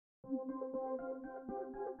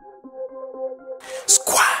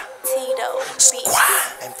Squad, Squad,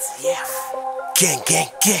 MTF,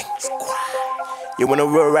 gang, Squad. You wanna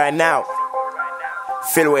roll right now?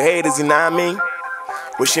 Filled with haters, you know what I mean?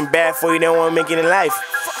 Wishing bad for you, they don't wanna make it in life.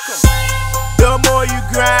 The more you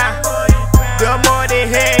grind, the more they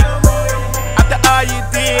hate. After all you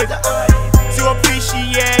did to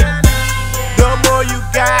appreciate, the more you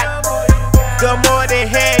got, the more they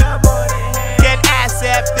hate. Can't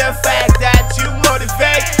accept the fact that you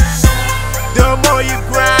motivate. The more you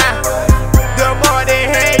grind, the more they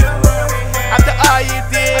hate. After all you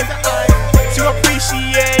did to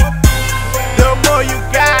appreciate, the more you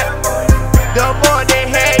got, the more they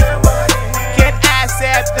hate. Can't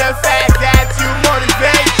accept the fact that you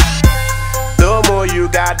motivate. The more you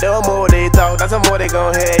got, the more they talk, that's the more they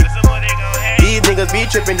gon' hate. These niggas be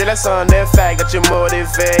trippin', jealous on their fact that you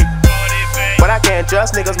motivate. But I can't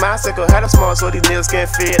trust niggas, my circle had a small so these niggas can't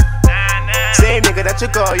fit. Same nigga that you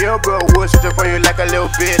call your bro would shit up on you like a little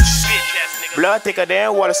bitch. Blood thicker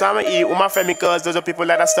than water, so I'ma eat with my family, cause those are people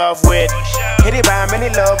that I stuff with. Hated by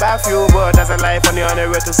many, loved by few, but that's a life on the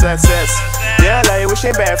road to success. They'll lie,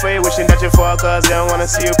 wishing bad for you, wishing that you fall, cause they don't wanna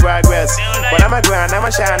see you progress. But I'ma grind,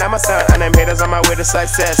 I'ma shine, I'ma sun, and them haters on my way to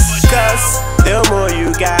success. Cause the more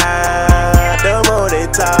you got, the more they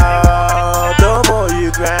talk. The more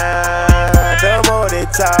you grind, the more they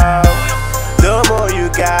talk. The more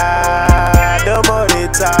you got, the more they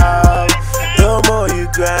talk. The more you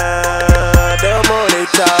grind, the more they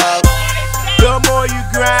talk. The more you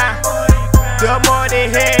grind, the more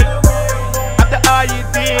they hate. After all you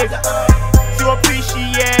did to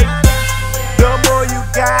appreciate, the more you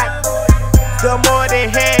got, the more they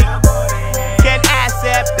hate. Can't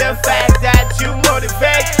accept the fact that you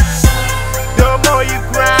motivate. The more you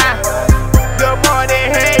grind, the more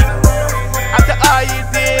they hate. After all you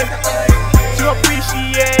did to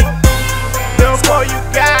appreciate, the more you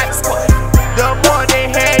got, the more they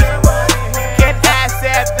hate. Can't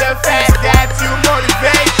accept the fact that you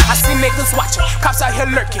motivate. I see niggas watching, cops out here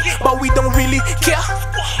lurking, but we don't really care.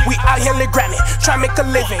 We out here grinding, try to make a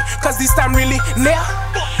living, cause this time really near.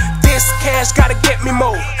 This cash gotta get me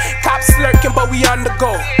more. Cops lurking, but we on the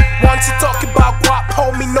go. Want to talk about guap,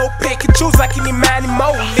 hold me no pick and choose like any man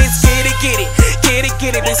more. Let's get it, get it, get it,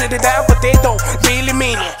 get it. They say it down, but they don't really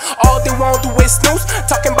mean it. All they want to do is snooze,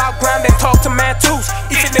 talking about grind and talk to MadTwoz.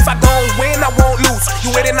 Even if I don't win, I won't lose.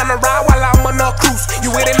 You waiting on the ride while I'm on a cruise.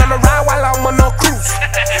 You waiting on the ride while I'm on a cruise.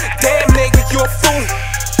 Damn nigga, you a fool.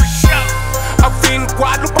 I'm feeling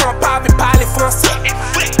Guadeloupe, pas avec parler français.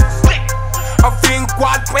 I'm feeling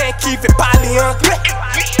Guadeloupe, qui veut parler anglais.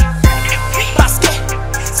 Parce que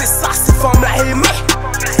c'est ça, c'est forme la helmet.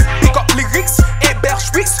 Pick up lyrics,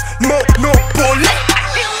 héberge Rix, monopole.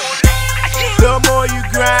 The more you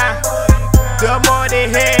grind, the more they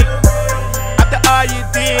hate. After all you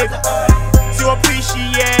did to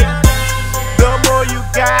appreciate, the more you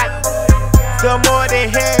got, the more they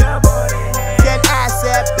hate. Can't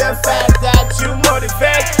accept the fact